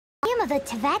Of the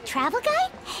Teyvat travel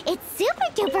guide? It's super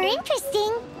duper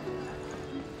interesting.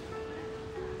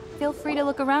 Feel free to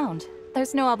look around.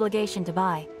 There's no obligation to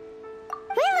buy.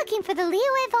 We're looking for the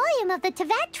Liyue volume of the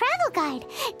Teyvat travel guide.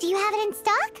 Do you have it in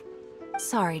stock?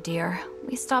 Sorry, dear.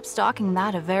 We stopped stocking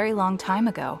that a very long time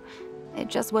ago. It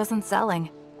just wasn't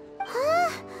selling. Huh?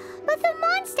 But the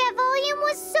Mondstadt volume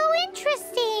was so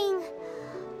interesting.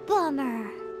 Bummer.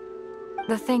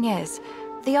 The thing is,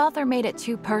 the author made it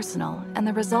too personal, and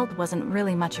the result wasn't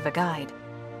really much of a guide.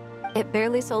 It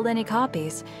barely sold any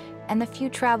copies, and the few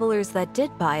travelers that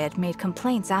did buy it made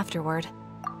complaints afterward.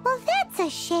 Well, that's a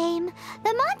shame. The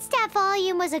Mondstadt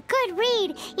volume was a good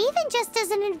read, even just as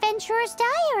an adventurer's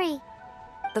diary.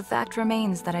 The fact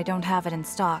remains that I don't have it in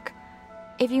stock.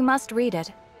 If you must read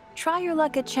it, try your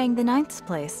luck at Chang the Ninth's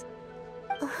place.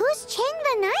 Who's Chang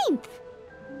the Ninth?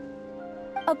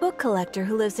 A book collector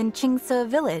who lives in Xingqiu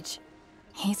village.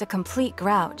 He's a complete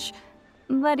grouch,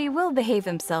 but he will behave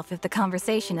himself if the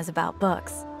conversation is about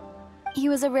books. He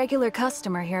was a regular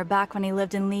customer here back when he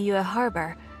lived in Liyue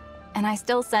Harbor, and I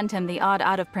still send him the odd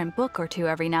out-of-print book or two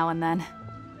every now and then.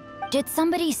 Did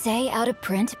somebody say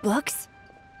out-of-print books?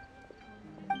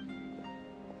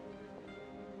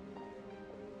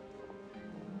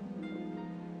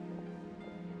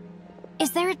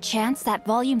 Is there a chance that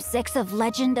Volume 6 of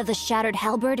Legend of the Shattered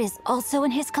Halberd is also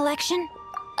in his collection?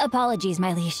 Apologies,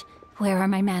 my liege. Where are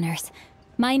my manners?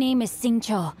 My name is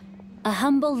Xingqiu, a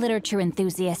humble literature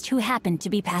enthusiast who happened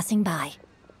to be passing by.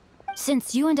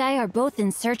 Since you and I are both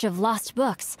in search of lost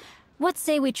books, what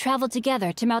say we travel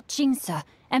together to Mount Xingqiu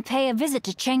and pay a visit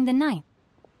to Chang the Ninth?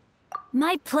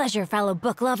 My pleasure, fellow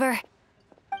book lover.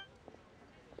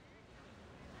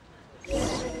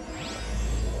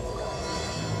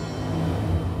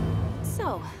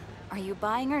 So, are you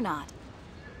buying or not?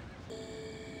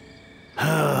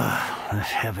 The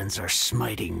heavens are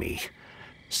smiting me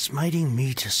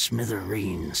to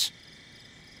smithereens.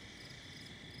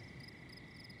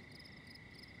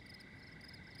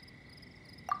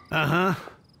 Uh-huh.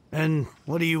 And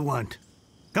what do you want?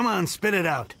 Come on, spit it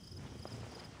out.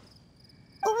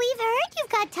 We've heard you've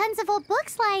got tons of old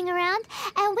books lying around,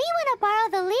 and we want to borrow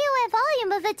the Liyue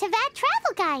volume of the Teyvat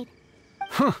travel guide.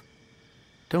 Huh.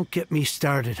 Don't get me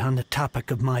started on the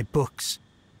topic of my books.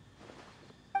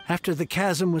 After the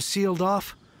chasm was sealed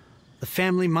off, the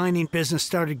family mining business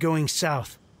started going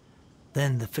south.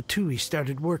 Then the Fatui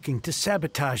started working to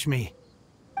sabotage me.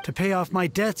 To pay off my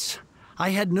debts,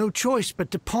 I had no choice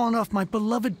but to pawn off my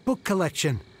beloved book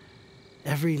collection.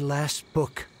 Every last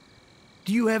book.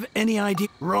 Do you have any idea?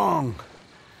 Wrong.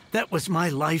 That was my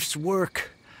life's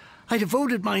work. I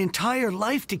devoted my entire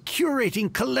life to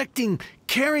curating, collecting,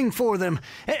 caring for them,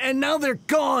 and now they're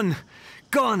gone.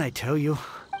 Gone, I tell you.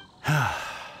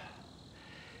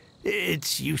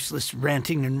 It's useless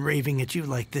ranting and raving at you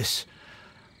like this.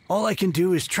 All I can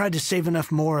do is try to save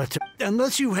enough more to...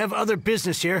 Unless you have other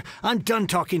business here, I'm done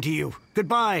talking to you.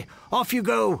 Goodbye. Off you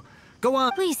go. Go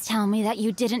on. Please tell me that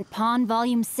you didn't pawn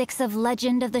Volume 6 of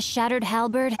Legend of the Shattered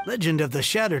Halberd. Legend of the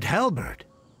Shattered Halberd?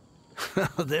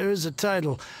 There's a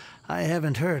title I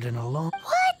haven't heard in a long...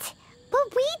 What?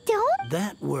 But we don't...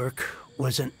 That work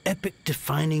was an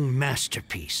epic-defining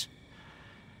masterpiece.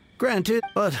 Granted,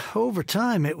 but over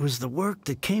time it was the work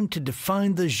that came to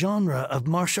define the genre of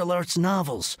martial arts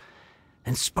novels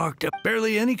and sparked up.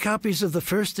 Barely any copies of the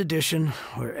first edition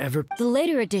were ever... The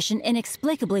later edition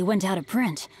inexplicably went out of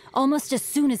print, almost as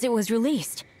soon as it was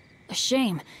released. A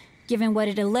shame, given what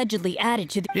it allegedly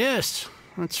added to the... Yes,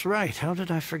 that's right. How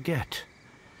did I forget?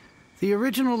 The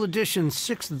original edition's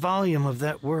 6th volume of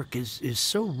that work is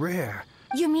so rare.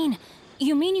 You mean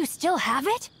you still have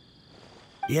it?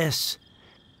 Yes.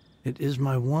 It is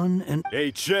my one and...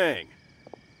 Hey, Chang!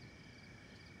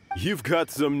 You've got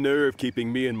some nerve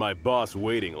keeping me and my boss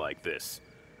waiting like this.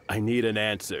 I need an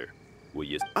answer. Will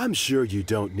you... I'm sure you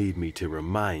don't need me to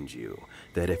remind you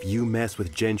that if you mess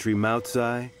with Gentry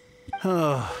Moutsai...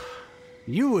 Oh,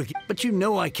 but you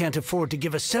know I can't afford to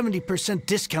give a 70%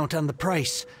 discount on the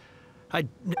price.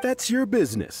 That's your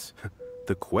business.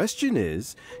 The question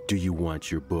is, do you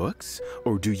want your books,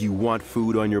 or do you want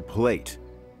food on your plate?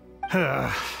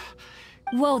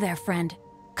 Whoa there, friend.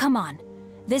 Come on.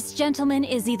 This gentleman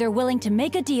is either willing to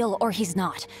make a deal or he's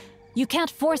not. You can't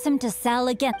force him to sell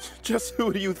again. Just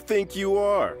who do you think you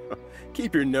are?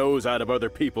 Keep your nose out of other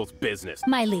people's business.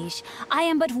 My liege, I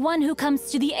am but one who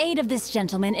comes to the aid of this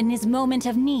gentleman in his moment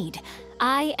of need.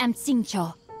 I am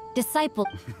Xingqiu, disciple...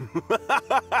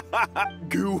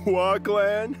 Guhua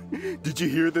clan? Did you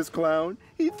hear this clown?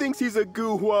 He thinks he's a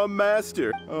Guhua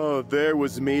master. Oh, there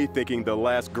was me thinking the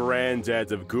last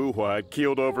granddads of Guhua had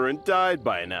keeled over and died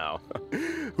by now.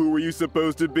 Who were you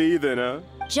supposed to be then, huh?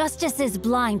 Justice is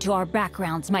blind to our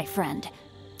backgrounds, my friend.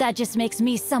 That just makes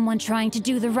me someone trying to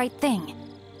do the right thing.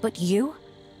 But you?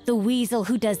 The weasel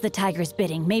who does the tiger's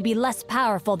bidding may be less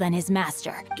powerful than his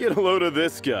master. Get a load of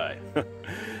this guy.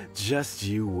 Just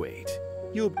you wait.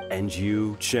 And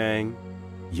you, Chang?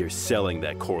 You're selling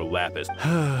that core lapis.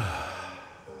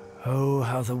 Oh,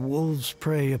 how the wolves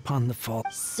prey upon the fall.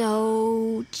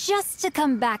 So, just to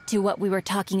come back to what we were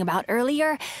talking about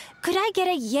earlier, could I get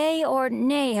a yay or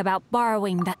nay about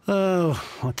borrowing that? Oh,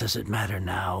 what does it matter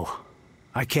now?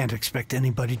 I can't expect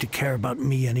anybody to care about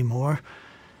me anymore.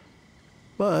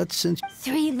 But since...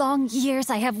 3 long years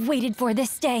I have waited for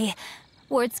this day.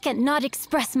 Words cannot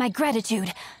express my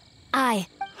gratitude.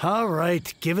 All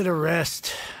right, give it a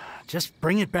rest. Just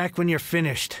bring it back when you're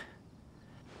finished.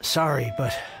 Sorry,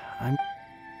 but I'm...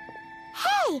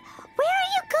 Hey, where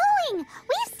are you going?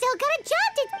 We've still got a job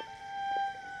to...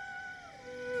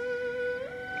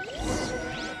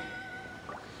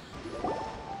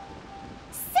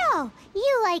 So,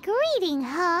 you like reading,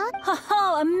 huh?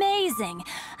 Oh, amazing!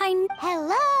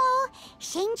 Hello?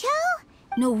 Xingqiu?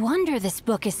 No wonder this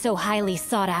book is so highly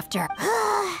sought after.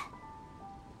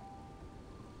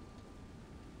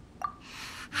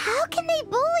 How can they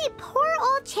bully poor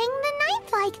old Chang the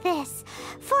Ninth like this?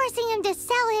 Forcing him to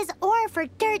sell his ore for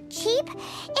dirt cheap?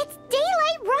 It's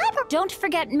daylight robbery! Don't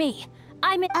forget me.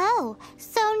 Oh,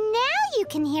 so now you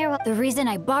can hear what... The reason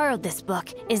I borrowed this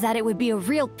book is that it would be a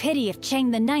real pity if Chang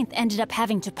the Ninth ended up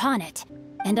having to pawn it.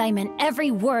 And I meant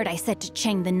every word I said to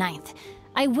Chang the Ninth.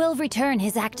 I will return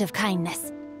his act of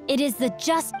kindness. It is the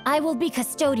just... I will be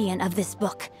custodian of this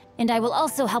book, and I will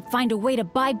also help find a way to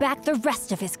buy back the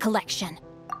rest of his collection.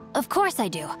 Of course I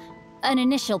do. An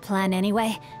initial plan,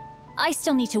 anyway. I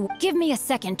still need to... Give me a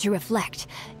second to reflect.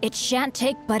 It shan't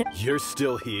take but... You're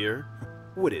still here?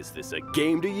 What is this, a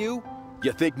game to you?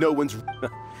 You think no one's...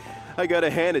 I gotta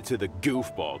hand it to the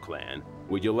Goofball clan.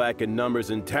 When you lack in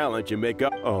numbers and talent, you make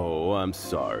up... Oh, I'm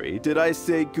sorry. Did I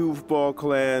say Goofball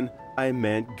clan? I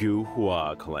meant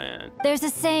Guhua clan. There's a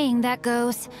saying that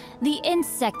goes, the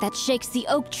insect that shakes the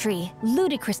oak tree,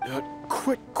 ludicrous...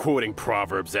 Quit quoting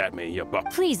proverbs at me, you buck.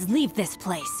 Please leave this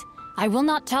place. I will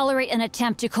not tolerate an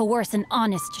attempt to coerce an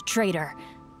honest trader,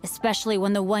 especially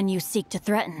when the one you seek to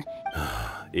threaten.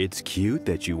 It's cute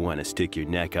that you want to stick your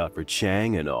neck out for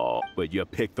Chang and all, but you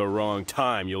picked the wrong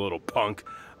time, you little punk.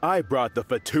 I brought the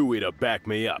Fatui to back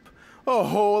me up. A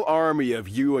whole army of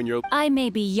you and your... I may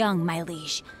be young, my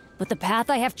liege, but the path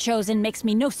I have chosen makes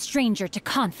me no stranger to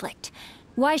conflict.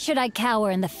 Why should I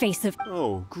cower in the face of...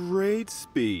 Oh, great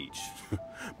speech.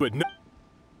 But no...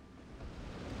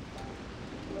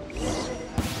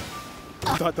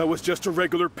 I thought that was just a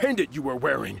regular pendant you were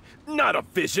wearing, not a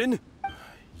vision.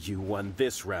 You won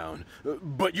this round,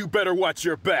 but you better watch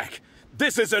your back.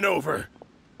 This isn't over.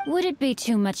 Would it be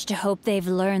too much to hope they've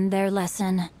learned their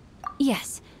lesson?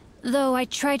 Yes, though I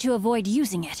try to avoid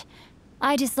using it.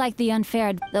 I dislike the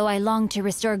unfair, though I long to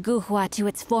restore Guhua to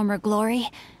its former glory.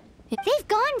 They've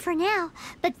gone for now,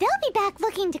 but they'll be back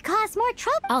looking to cause more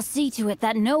trouble. I'll see to it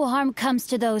that no harm comes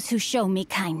to those who show me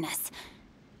kindness.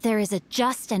 There is a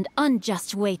just and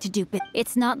unjust way to do it.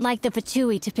 It's not like the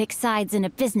Fatui to pick sides in a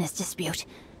business dispute.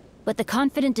 But the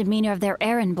confident demeanor of their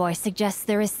errand boy suggests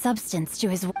there is substance to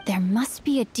his... There must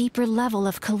be a deeper level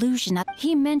of collusion.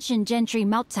 He mentioned Gentry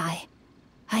Maotai.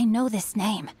 I know this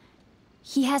name.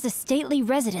 He has a stately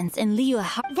residence in Liu.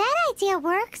 That idea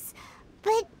works,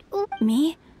 but...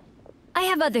 Me? I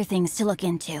have other things to look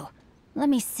into. Let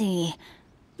me see.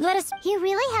 You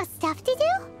really have stuff to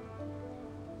do?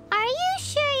 Are you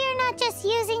sure you're not just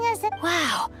using us?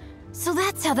 Wow. So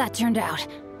that's how that turned out.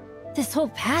 This whole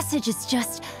passage is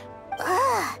just...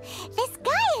 Ugh, this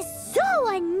guy is so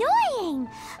annoying!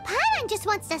 Paimon just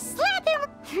wants to slap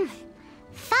him...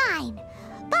 Fine.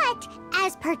 But,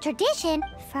 as per tradition,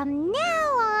 from now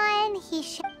on, he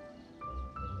should...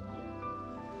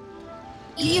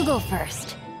 You go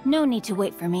first. No need to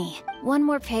wait for me. One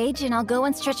more page and I'll go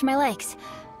and stretch my legs.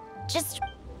 Just...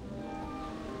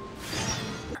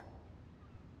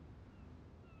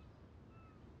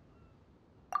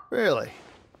 Really?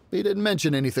 He didn't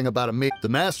mention anything about a meet. The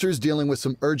Master's dealing with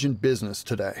some urgent business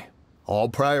today. All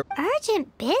prior...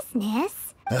 Urgent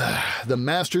business? The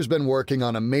Master's been working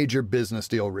on a major business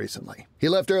deal recently. He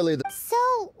left early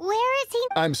So, where is he?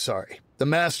 I'm sorry. The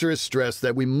Master has stressed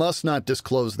that we must not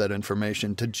disclose that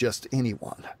information to just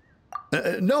anyone.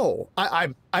 No,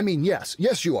 I mean, yes.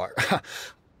 Yes, you are.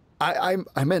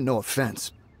 I meant no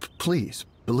offense. Please,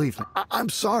 believe me. I'm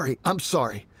sorry.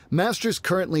 Master's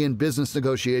currently in business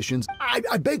negotiations.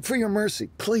 I beg for your mercy,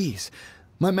 please.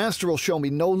 My master will show me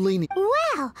no leniency.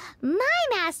 Well, my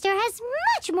master has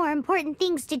much more important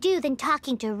things to do than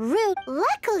talking to Root.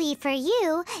 Luckily for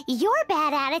you, your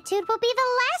bad attitude will be the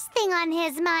last thing on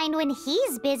his mind when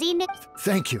he's busy.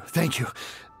 Thank you, thank you.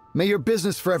 May your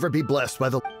business forever be blessed by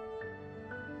the...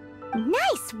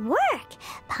 Nice work!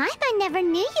 Paimon never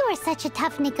knew you were such a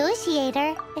tough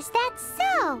negotiator. Is that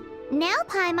so? Now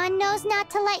Paimon knows not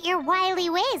to let your wily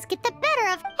ways get the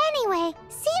better of... Anyway,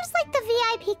 seems like the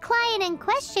VIP client in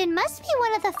question must be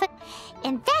one of the...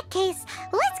 In that case,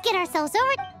 let's get ourselves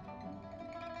over...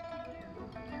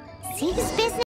 Seems business...